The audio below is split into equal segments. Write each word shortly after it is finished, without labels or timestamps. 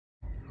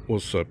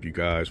What's up, you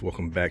guys?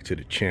 Welcome back to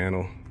the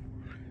channel.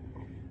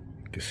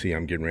 You can see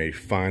I'm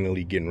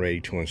finally getting ready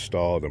to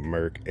install the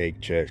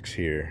MercRacing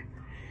here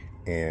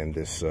and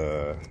this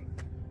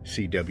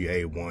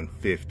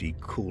CWA150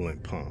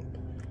 coolant pump.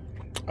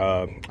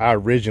 I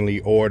originally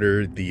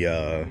ordered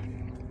the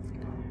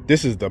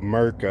this is the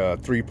Merc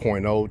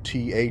 3.0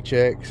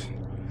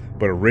 THX,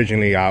 but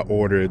originally I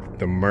ordered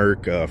the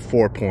Merc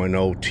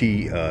 4.0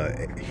 T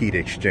heat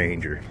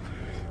exchanger,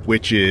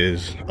 which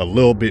is a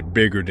little bit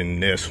bigger than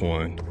this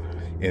one.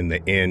 And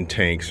the end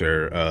tanks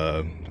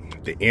are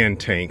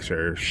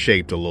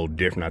shaped a little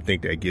different. I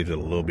think that gives it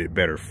a little bit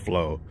better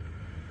flow.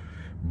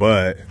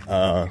 But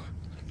I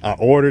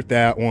ordered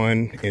that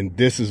one, and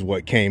this is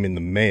what came in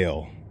the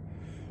mail.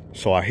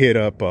 So I hit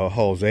up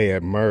Jose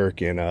at Merc,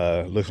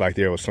 and looks like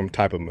there was some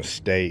type of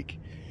mistake.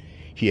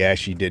 He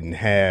actually didn't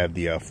have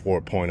the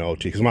 4.0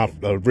 T, because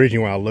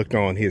originally when I looked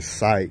on his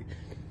site,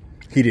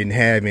 he didn't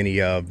have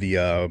any of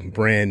the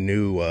brand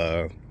new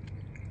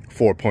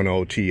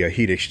 4.0 T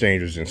heat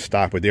exchangers in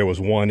stock, but there was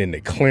one in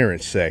the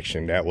clearance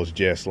section that was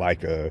just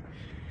like it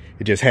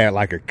just had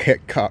like a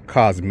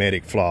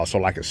cosmetic flaw, so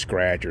like a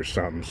scratch or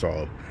something.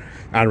 So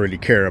I don't really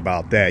care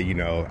about that, you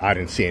know. I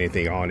didn't see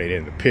anything on it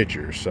in the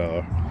picture,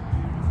 so,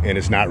 and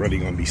it's not really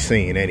going to be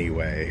seen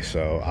anyway.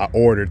 So I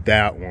ordered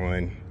that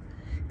one,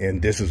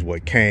 and this is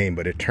what came.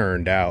 But it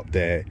turned out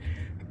that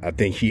I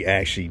think he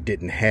actually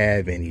didn't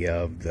have any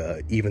of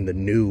even the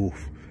new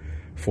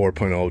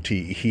 4.0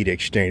 T heat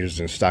exchangers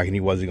in stock, and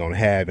he wasn't going to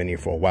have any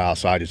for a while,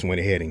 so I just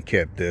went ahead and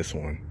kept this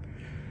one.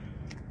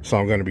 So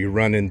I'm going to be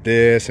running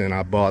this, and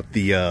I bought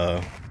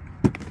the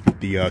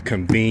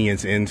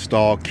convenience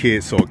install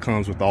kit, so it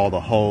comes with all the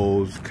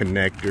hose,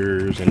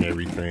 connectors, and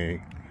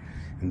everything.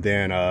 And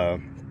then I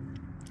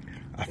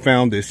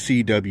found this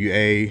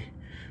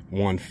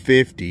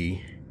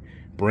CWA150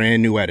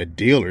 brand new at a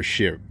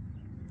dealership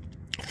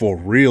for a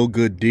real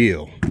good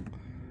deal.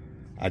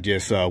 I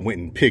just went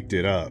and picked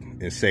it up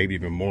and saved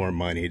even more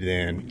money.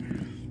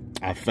 Then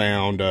I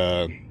found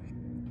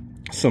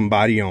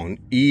somebody on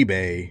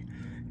eBay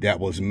that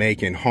was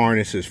making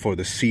harnesses for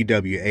the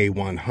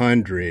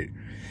CWA100,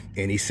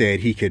 and he said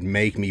he could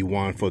make me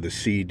one for the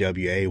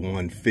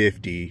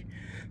CWA150.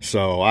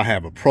 So I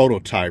have a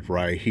prototype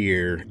right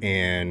here,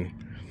 and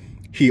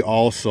he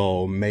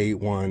also made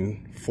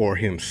one for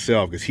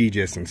himself because he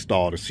just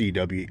installed a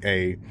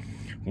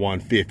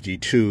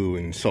CWA152,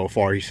 and so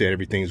far he said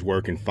everything's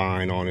working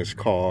fine on his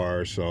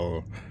car.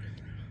 So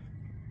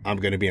I'm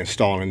going to be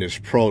installing this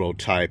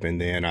prototype, and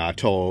then I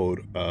told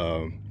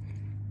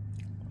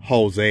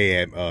Jose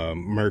at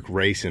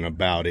MercRacing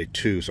about it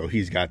too, so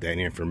he's got that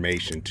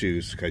information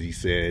too, because he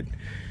said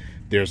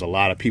there's a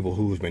lot of people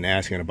who've been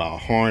asking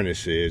about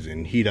harnesses,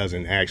 and he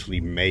doesn't actually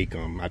make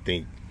them. I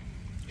think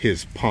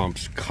his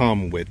pumps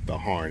come with the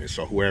harness,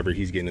 so whoever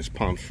he's getting his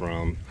pumps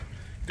from,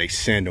 they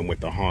send them with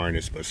the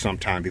harness. But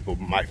sometimes people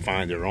might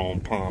find their own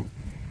pump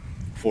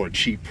for a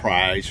cheap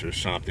price or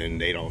something.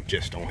 They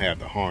just don't have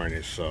the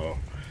harness. So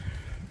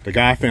the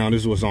guy found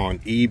this was on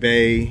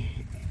eBay.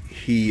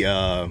 He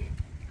I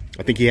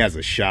think he has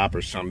a shop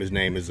or something. His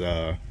name is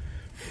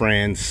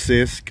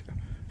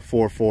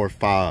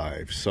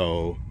Francisc445.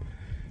 So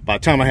by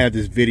the time I have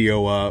this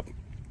video up,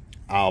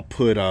 I'll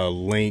put a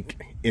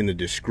link in the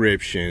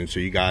description so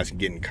you guys can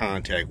get in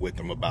contact with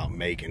him about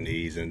making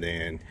these, and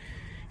then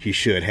he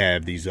should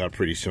have these up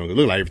pretty soon. It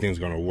looks like everything's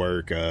going to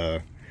work.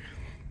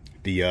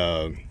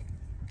 The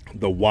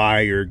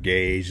wire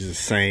gauge is the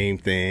same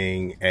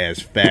thing as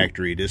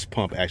factory. This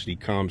pump actually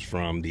comes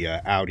from the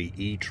Audi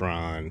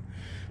e-tron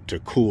to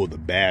cool the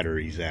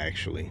batteries,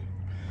 actually.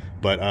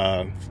 But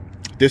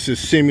this is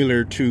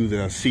similar to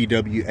the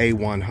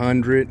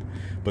CWA100.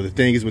 But the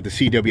thing is, with the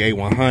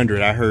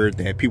CWA100, I heard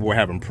that people were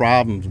having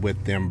problems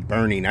with them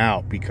burning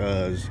out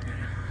because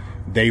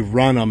they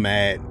run them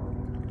at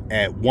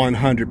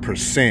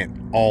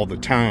 100% all the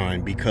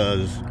time,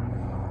 because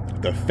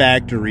the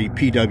factory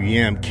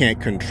PWM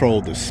can't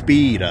control the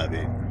speed of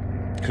it.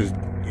 Because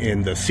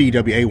in the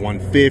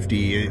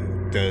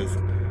CWA150,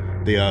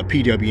 the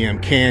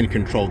PWM can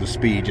control the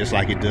speed just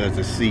like it does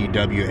the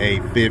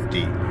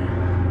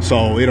CWA50.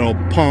 So it'll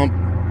pump,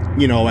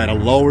 you know, at a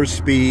lower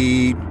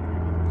speed,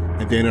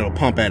 and then it'll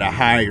pump at a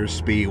higher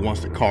speed once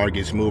the car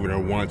gets moving or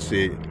once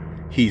it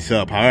heats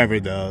up. However,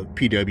 the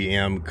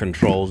PWM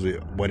controls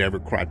it, whatever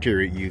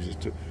criteria it uses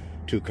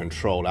to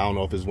control. I don't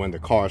know if it's when the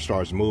car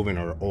starts moving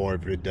or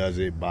if it does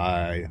it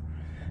by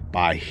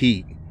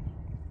heat.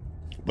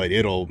 But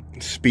it'll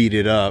speed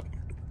it up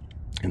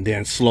and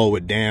then slow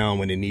it down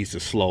when it needs to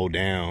slow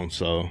down.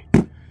 So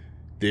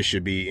this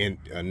should be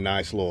a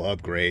nice little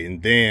upgrade.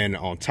 And then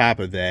on top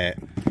of that,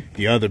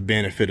 the other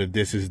benefit of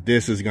this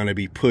is going to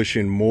be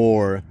pushing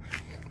more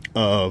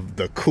of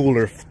the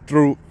cooler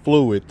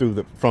fluid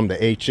from the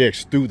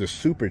HX through the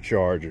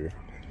supercharger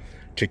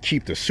to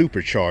keep the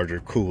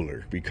supercharger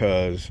cooler,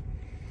 because,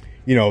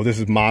 you know, this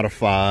is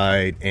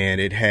modified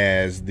and it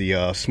has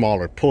the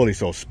smaller pulley,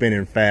 so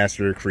spinning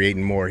faster,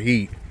 creating more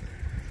heat.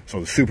 So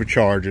the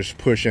supercharger's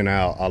pushing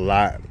out a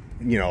lot,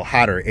 you know,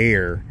 hotter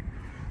air,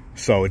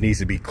 so it needs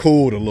to be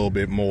cooled a little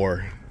bit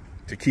more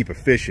to keep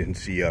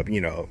efficiency up, you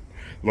know,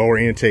 lower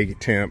intake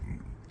temp,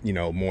 you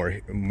know,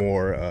 more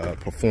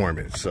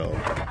performance. So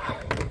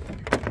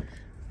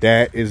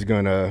that is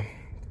gonna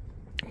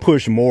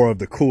push more of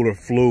the cooler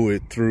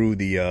fluid through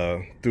the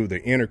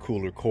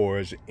intercooler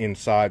cores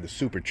inside the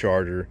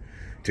supercharger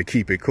to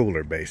keep it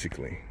cooler,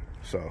 basically.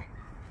 So,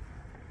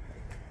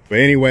 but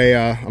anyway,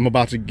 I'm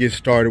about to get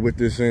started with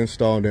this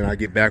install, and then I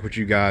get back with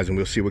you guys and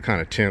we'll see what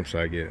kind of temps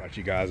I get. Right,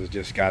 you guys, I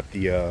just got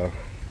the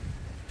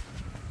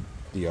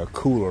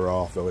cooler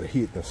off, though,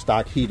 the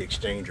stock heat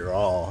exchanger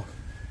off.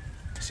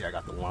 See, I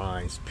got the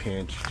lines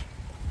pinched,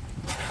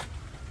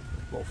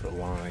 both of the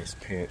lines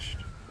pinched.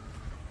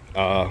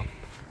 But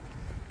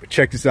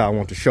check this out, I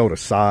want to show the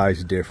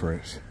size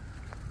difference.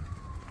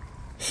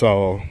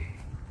 So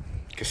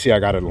you can see I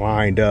got it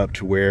lined up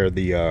to where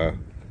the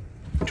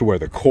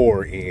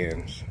core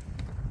ends.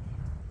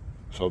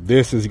 So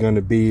this is going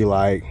to be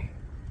like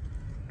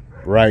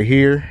right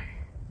here,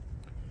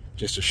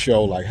 just to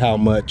show like how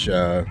much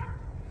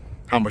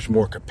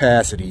more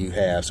capacity you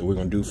have. So we're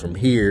going to do from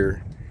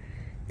here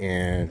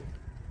and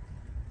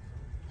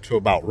to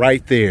about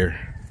right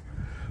there.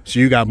 So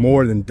you got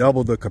more than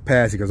double the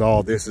capacity, because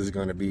all this is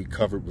going to be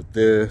covered with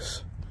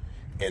this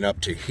and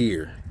up to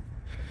here.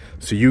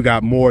 So you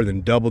got more than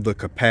double the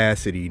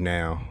capacity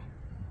now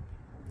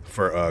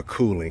for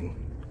cooling.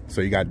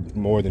 So you got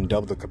more than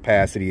double the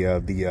capacity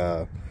of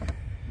the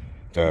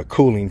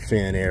cooling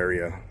fan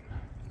area,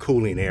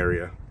 cooling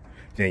area,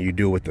 than you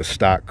do with the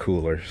stock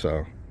cooler.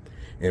 So,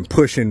 and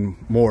pushing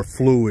more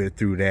fluid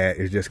through that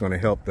is just going to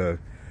help the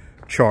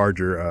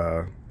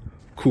charger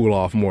cool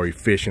off more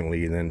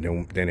efficiently than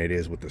it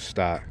is with the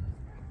stock.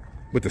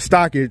 With the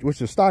stock, it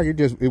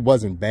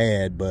wasn't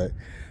bad, but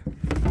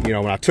you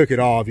know, when I took it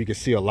off, you could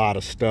see a lot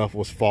of stuff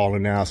was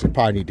falling out. So I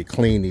probably need to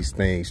clean these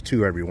things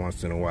too every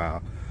once in a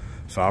while.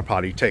 So I'll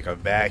probably take a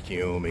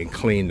vacuum and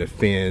clean the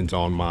fins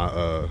on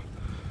my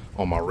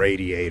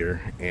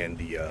radiator and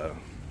the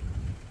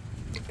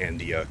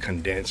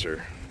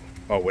condenser,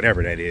 or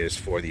whatever that is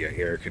for the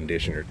air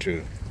conditioner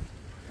too.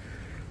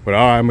 But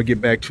all right, I'm gonna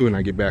get back to it and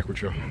I'll get back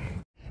with you.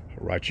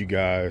 All right, you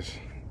guys,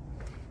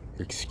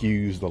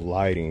 excuse the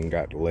lighting,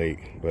 got late,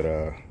 but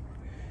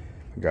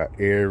got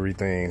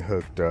everything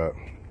hooked up.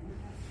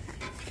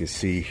 You can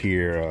see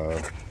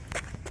here,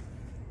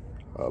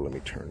 let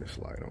me turn this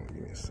light on,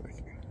 give me a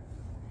second.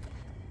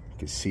 You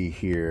can see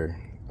here,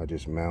 I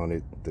just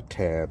mounted the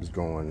tabs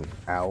going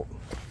out.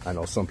 I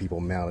know some people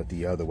mount it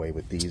the other way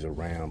with these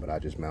around, but I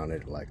just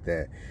mounted it like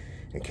that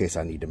in case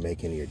I need to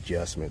make any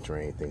adjustments or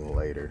anything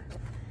later.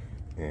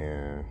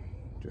 And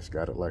just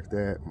got it like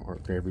that,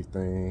 marked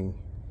everything.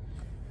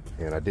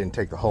 And I didn't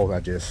take the holes,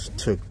 I just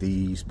took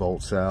these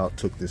bolts out,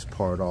 took this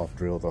part off,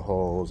 drilled the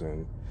holes,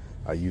 and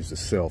I used the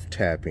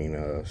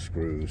self-tapping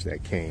screws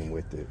that came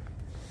with it.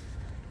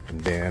 And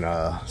then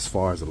as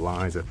far as the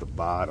lines at the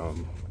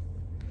bottom,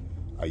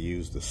 I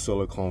used the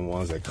silicone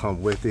ones that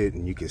come with it,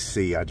 and you can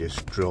see I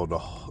just drilled a,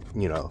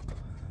 you know,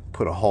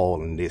 put a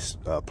hole in this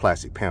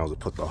plastic panel to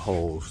put the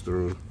holes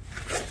through.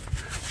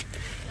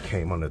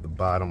 Came under the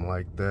bottom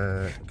like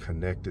that,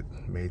 connected,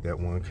 made that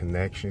one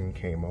connection,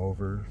 came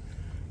over,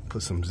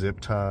 put some zip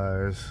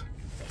ties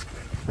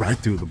right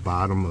through the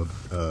bottom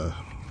of,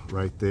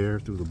 right there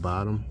through the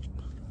bottom,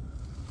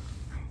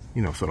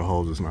 you know, so the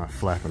hose is not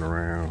flapping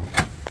around.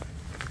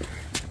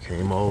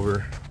 Came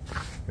over,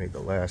 made the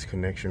last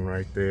connection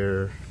right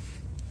there,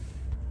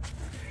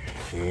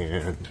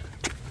 and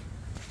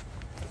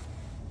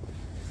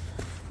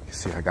you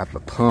see I got the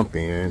pump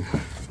in.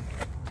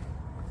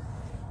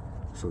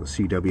 So the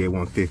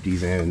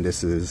CWA150's in.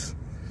 This is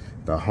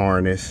the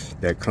harness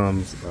that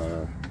comes,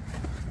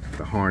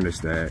 the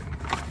harness that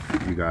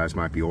you guys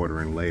might be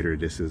ordering later.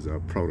 This is a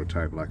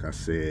prototype, like I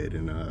said,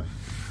 and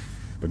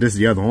but this is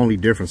the only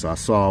difference I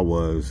saw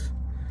was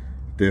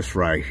this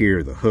right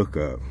here, the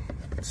hookup.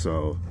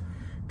 So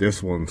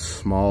this one's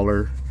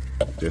smaller,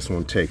 this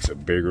one takes a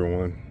bigger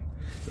one.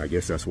 I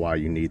guess that's why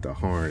you need the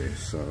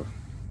harness. So,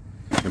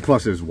 and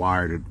plus it's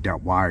wired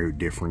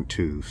different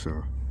too.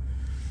 So,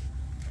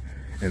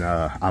 and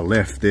I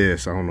left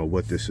this, I don't know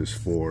what this is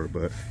for,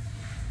 but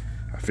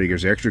I figure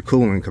it's extra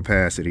cooling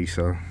capacity,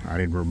 so I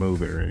didn't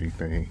remove it or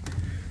anything.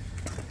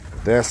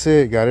 That's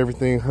it, got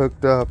everything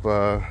hooked up.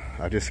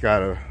 I just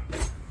gotta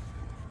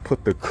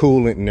put the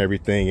coolant and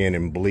everything in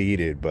and bleed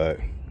it, but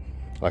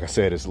like I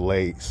said, it's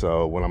late,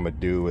 so what I'm gonna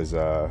do is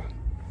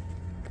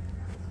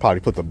probably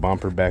put the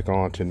bumper back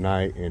on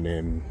tonight and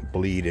then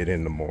bleed it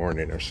in the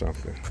morning or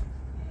something.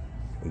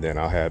 And then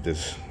I'll have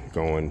this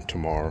going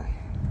tomorrow.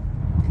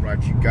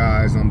 Right, you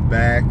guys, I'm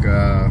back.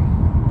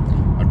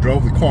 I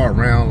drove the car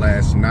around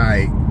last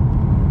night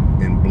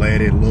and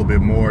bled it a little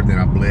bit more. Then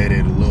I bled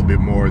it a little bit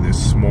more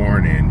this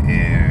morning,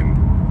 and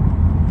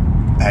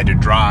I had to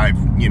drive,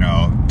 you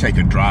know, take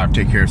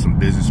care of some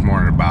business this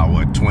morning, about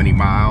what, 20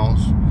 miles.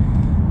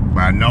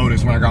 But I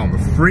noticed when I got on the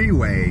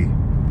freeway,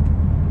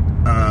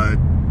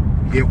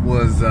 it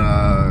was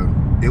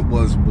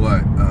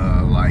what,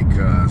 like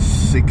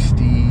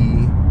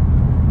 60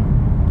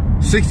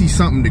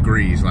 something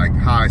degrees, like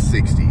high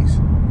 60s.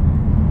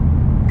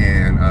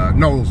 and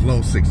no, it was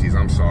low 60s,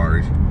 I'm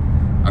sorry.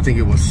 I think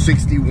it was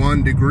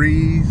 61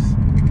 degrees,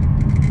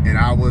 and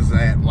I was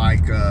at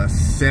like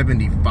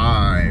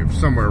 75,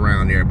 somewhere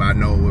around there, but I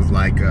know it was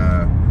like,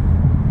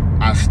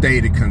 I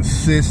stayed a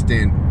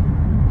consistent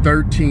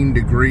 13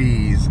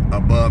 degrees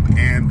above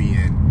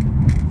ambient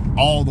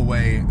all the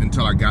way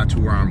until I got to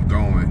where I'm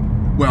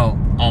going. Well,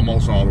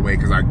 almost all the way,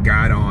 because I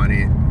got on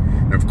it,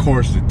 and of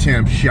course the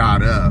temp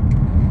shot up,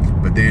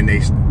 but then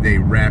they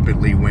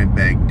rapidly went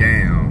back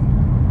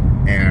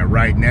down. And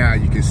right now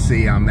you can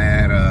see I'm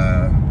at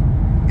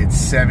it's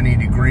 70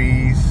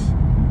 degrees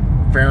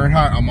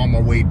Fahrenheit. I'm on my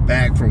way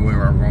back from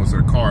where I was.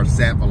 The car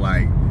sat for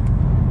like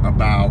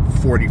about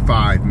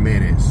 45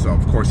 minutes. So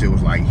of course it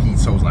was like heat,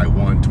 so it was like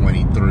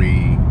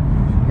 123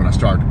 when I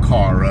started the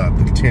car up.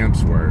 The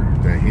temps were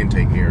the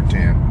intake air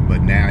temp,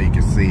 but now you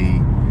can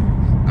see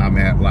I'm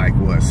at like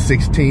what,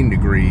 16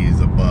 degrees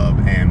above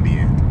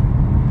ambient,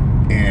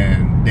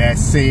 and that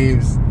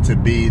seems to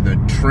be the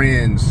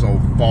trend so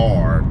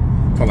far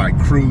for like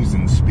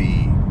cruising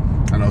speed.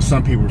 I know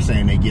some people are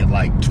saying they get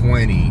like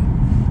 20,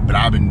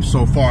 but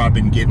so far I've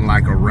been getting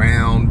like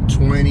around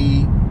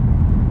 20,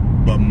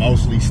 but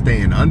mostly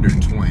staying under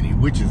 20,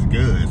 which is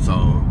good.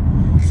 So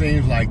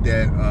seems like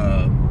that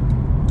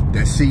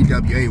that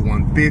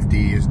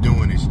CWA150 is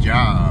doing its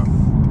job.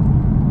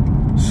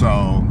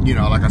 So, you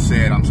know, like I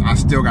said, I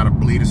still got to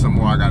bleed it some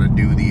more. I got to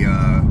do the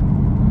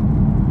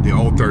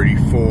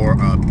 034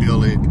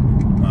 billet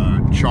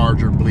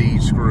charger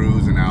bleed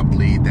screws, and I'll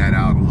bleed that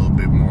out a little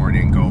bit more and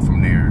then go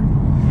from there.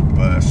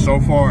 But so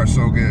far,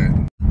 so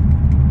good.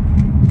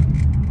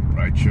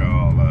 Right,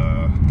 y'all.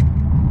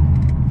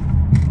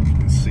 You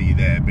can see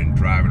that I've been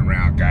driving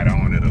around, got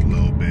on it a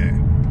little bit.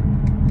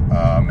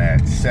 I'm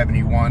at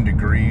 71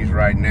 degrees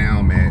right now.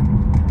 I'm at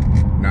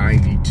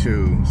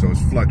 92, so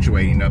it's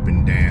fluctuating up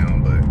and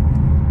down, but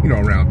you know,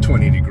 around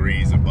 20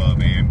 degrees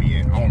above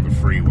ambient on the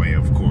freeway,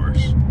 of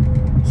course.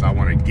 So I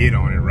want to get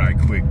on it right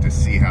quick to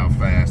see how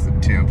fast the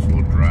temps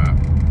will drop.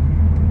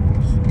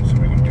 So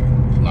we're gonna do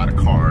a lot of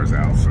cars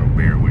out, so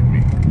bear with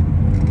me.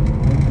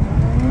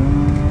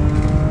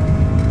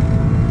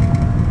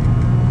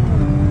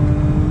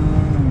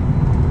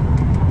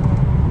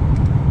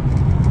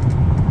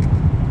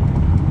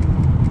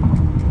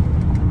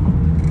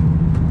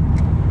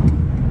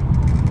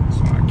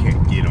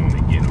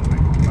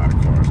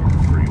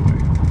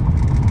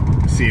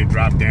 See it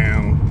drop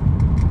down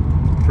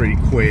pretty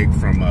quick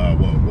from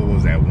what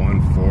was that,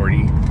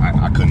 140.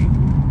 I couldn't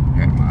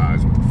have my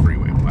eyes on the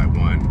freeway, like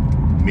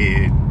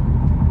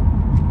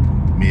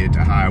mid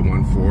to high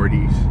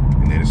 140s,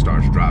 and then it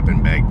starts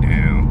dropping back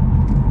down.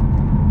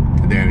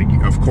 And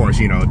then of course,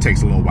 you know, it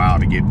takes a little while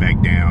to get back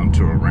down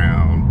to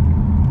around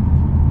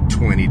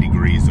 20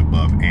 degrees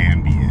above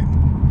ambient.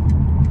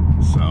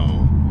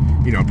 So,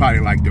 you know, probably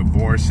like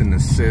divorcing the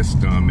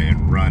system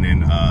and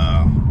running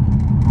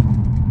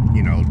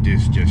you know,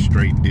 just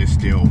straight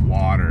distilled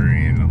water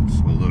and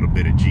a little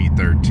bit of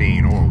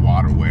G13 or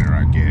water wetter,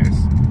 I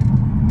guess.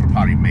 It'll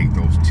probably make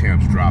those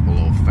temps drop a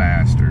little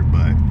faster,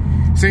 but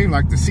it seems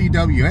like the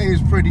CWA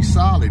is pretty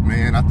solid,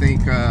 man. I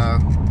think I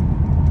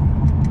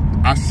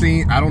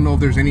don't know if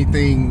there's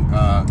anything,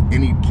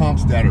 any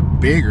pumps that are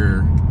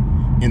bigger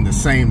in the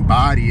same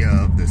body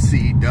of the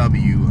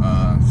CWA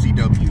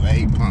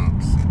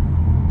pumps.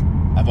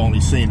 I've only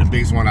seen, the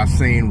biggest one I've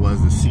seen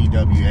was the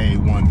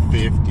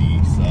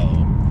CWA150,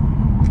 so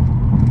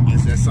I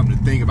guess that's something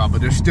to think about.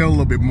 But there's still a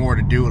little bit more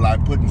to do,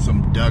 like putting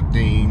some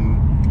ducting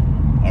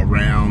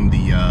around the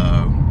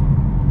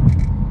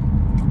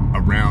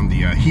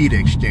heat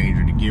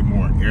exchanger to get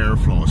more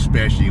airflow,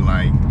 especially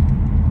like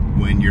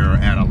when you're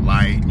at a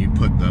light and you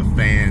put the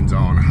fans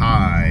on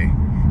high,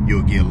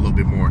 you'll get a little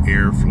bit more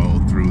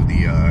airflow through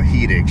the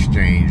heat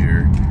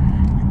exchanger,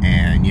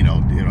 and you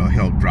know, it'll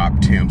help drop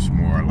temps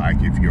more,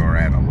 like if you're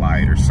at a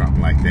light or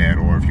something like that,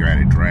 or if you're at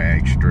a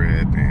drag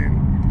strip,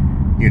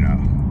 and you know,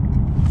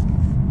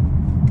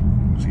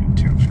 see the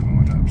temps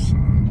going up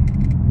some.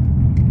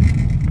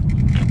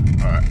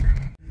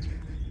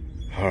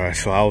 All right,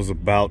 so I was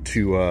about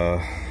to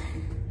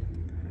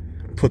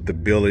put the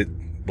billet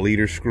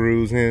bleeder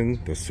screws in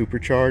the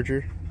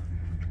supercharger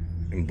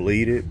and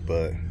bleed it,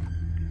 but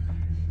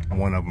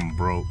one of them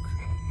broke.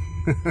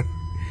 You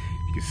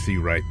can see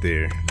right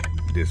there,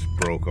 this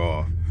broke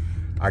off.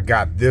 I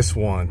got this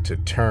one to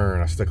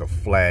turn. I stuck a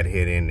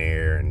flathead in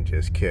there and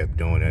just kept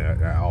doing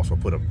it. I also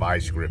put a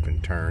vice grip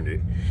and turned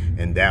it,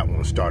 and that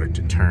one started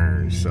to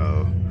turn.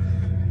 So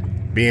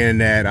being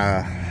that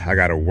I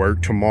gotta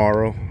work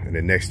tomorrow and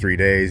the next 3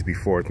 days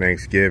before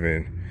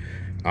Thanksgiving,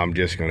 I'm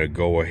just gonna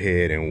go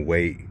ahead and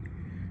wait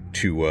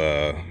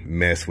to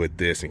mess with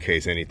this in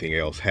case anything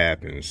else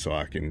happens, so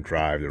I can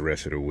drive the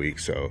rest of the week.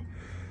 So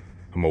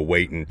I'm gonna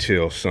wait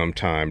until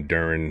sometime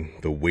during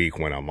the week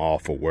when I'm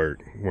off of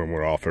work, when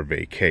we're off for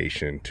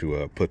vacation,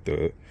 to put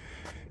the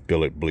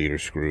billet bleeder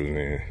screws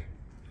in.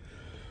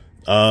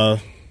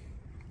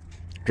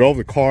 Drove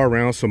the car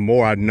around some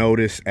more. I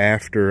noticed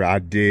after I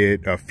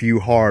did a few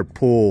hard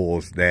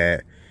pulls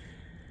that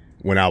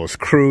when I was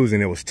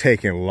cruising, it was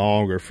taking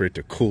longer for it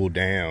to cool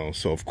down.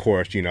 So of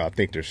course, you know, I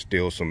think there's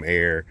still some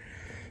air.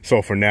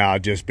 So for now,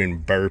 I've just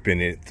been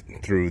burping it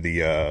through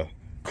the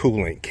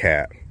coolant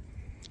cap.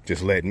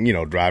 Just letting, you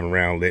know, driving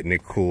around, letting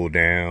it cool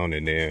down,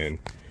 and then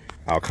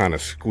I'll kind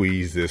of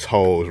squeeze this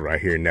hose right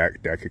here, and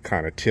that could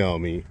kind of tell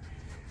me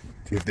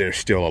if there's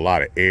still a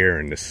lot of air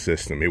in the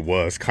system. It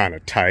was kind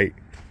of tight,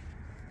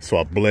 so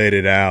I bled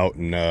it out,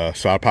 and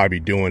so I'll probably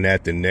be doing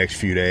that the next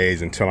few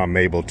days until I'm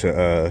able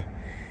to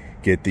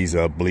get these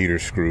bleeder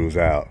screws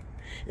out.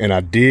 And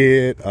I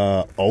did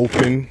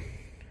open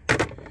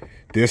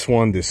this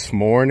one this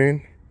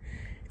morning,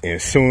 and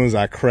as soon as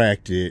I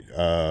cracked it,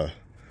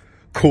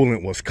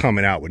 coolant was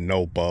coming out with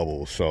no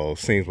bubbles, so it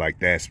seems like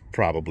that's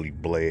probably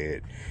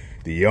bled.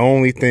 The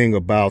only thing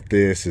about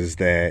this is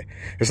that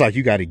it's like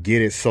you got to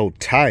get it so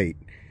tight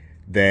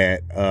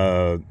that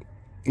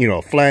you know,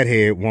 a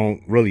flathead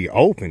won't really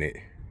open it.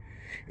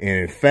 And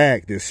in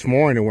fact, this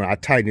morning when I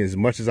tightened it as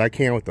much as I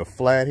can with the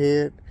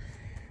flathead,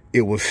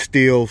 it was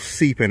still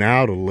seeping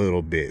out a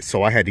little bit.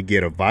 So I had to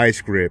get a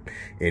vice grip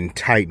and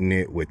tighten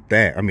it with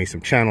that. I mean,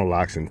 some channel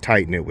locks and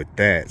tighten it with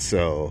that.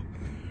 So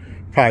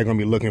probably gonna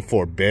be looking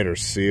for a better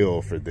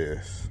seal for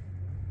this.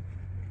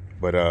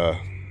 But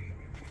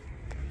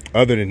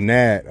other than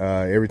that,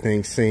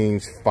 everything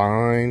seems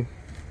fine.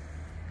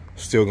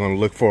 Still gonna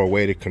look for a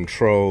way to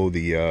control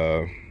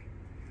the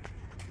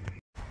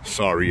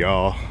sorry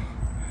y'all,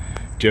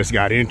 just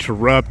got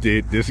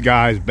interrupted. This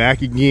guy's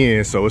back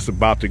again, so it's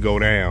about to go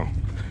down.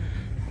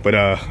 But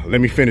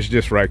let me finish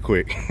this right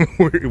quick.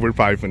 we're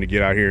probably gonna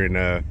get out here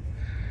and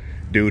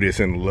do this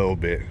in a little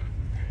bit.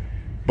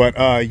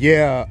 But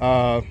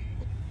yeah,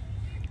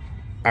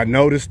 I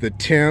noticed the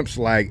temps,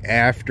 like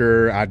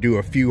after I do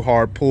a few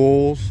hard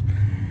pulls,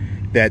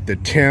 that the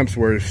temps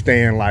were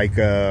staying like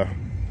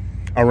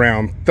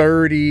around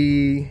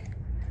 30,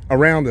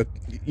 around the,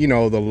 you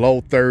know, the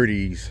low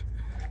 30s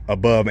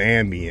above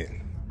ambient.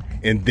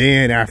 And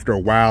then after a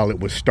while it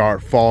would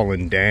start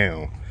falling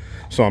down.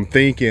 So I'm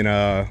thinking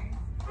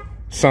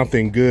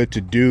something good to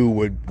do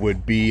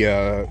would be,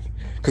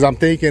 because I'm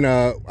thinking,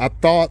 I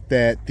thought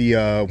that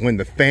the when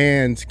the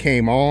fans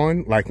came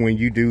on, like when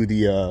you do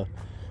the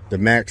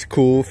max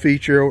cool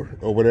feature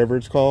or whatever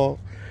it's called,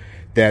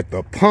 that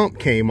the pump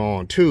came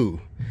on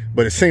too.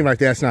 But it seemed like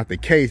that's not the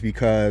case,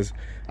 because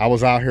I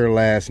was out here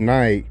last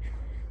night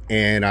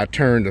and I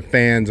turned the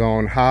fans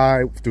on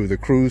high through the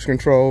cruise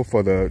control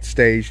for the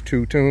stage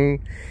 2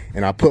 tune,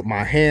 and I put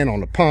my hand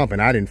on the pump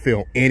and I didn't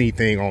feel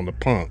anything on the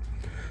pump.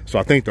 So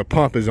I think the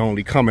pump is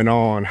only coming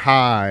on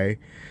high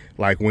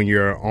like when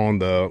you're on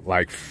the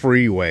like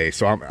freeway.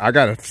 So I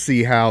gotta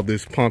see how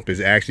this pump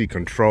is actually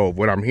controlled.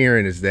 What I'm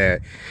hearing is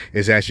that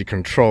it's actually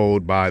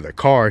controlled by the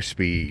car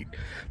speed.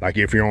 Like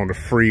if you're on the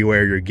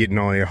freeway, you're getting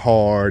on it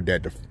hard,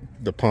 that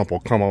the pump will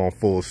come on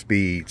full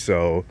speed.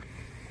 So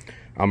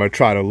I'm gonna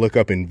try to look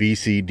up in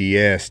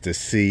VCDS to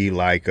see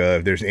like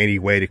if there's any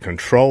way to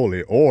control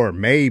it, or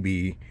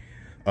maybe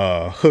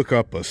hook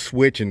up a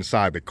switch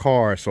inside the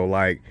car. So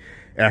like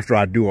after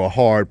I do a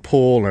hard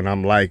pull and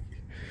I'm like,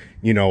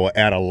 you know,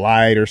 at a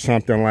light or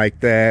something like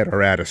that,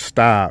 or at a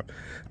stop,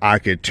 I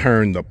could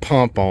turn the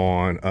pump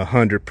on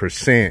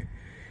 100%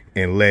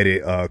 and let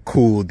it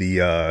cool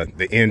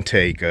the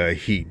intake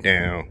heat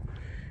down,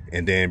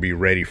 and then be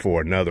ready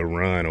for another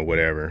run or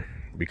whatever.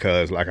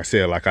 Because like I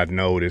said, like I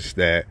noticed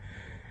that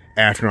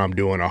after I'm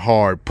doing a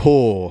hard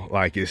pull,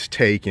 like it's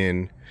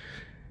taking,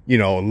 you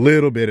know, a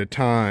little bit of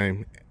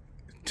time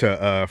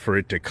to for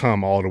it to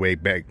come all the way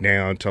back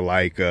down to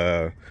like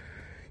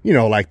you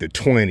know, like the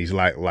 20s,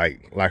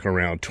 like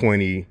around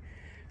 20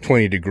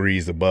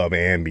 degrees above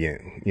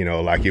ambient, you know,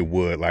 like it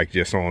would like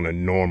just on a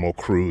normal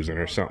cruising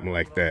or something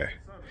like that.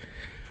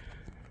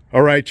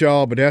 All right,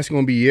 y'all, but that's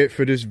gonna be it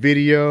for this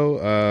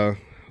video.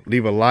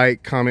 Leave a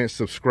like, comment,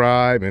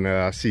 subscribe, and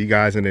I'll see you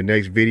guys in the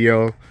next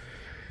video.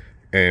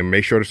 And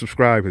make sure to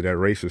subscribe because that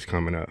race is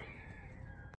coming up.